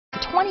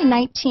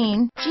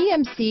2019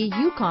 GMC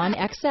Yukon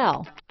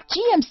XL.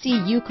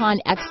 GMC Yukon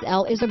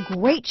XL is a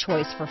great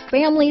choice for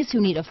families who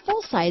need a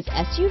full-size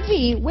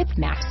SUV with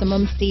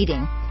maximum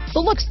seating. The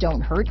looks don't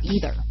hurt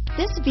either.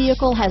 This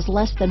vehicle has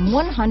less than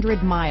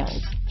 100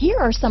 miles. Here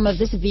are some of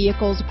this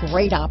vehicle's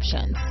great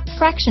options: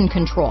 traction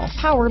control,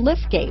 power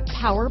liftgate,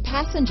 power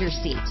passenger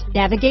seat,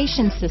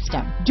 navigation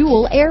system,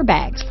 dual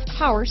airbags,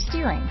 power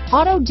steering,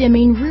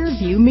 auto-dimming rear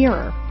view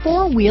mirror,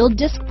 four-wheel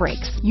disc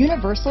brakes,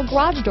 universal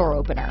garage door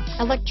opener,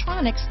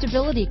 electronic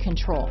stability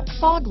control,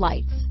 fog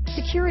lights,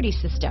 security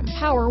system,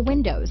 power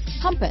windows,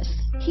 compass,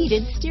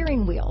 heated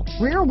steering wheel,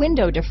 rear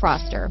window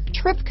defroster,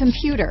 trip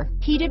computer,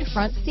 heated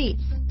front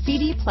seats,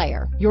 CD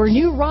player. Your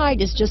new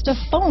ride is just a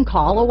phone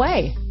call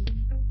away.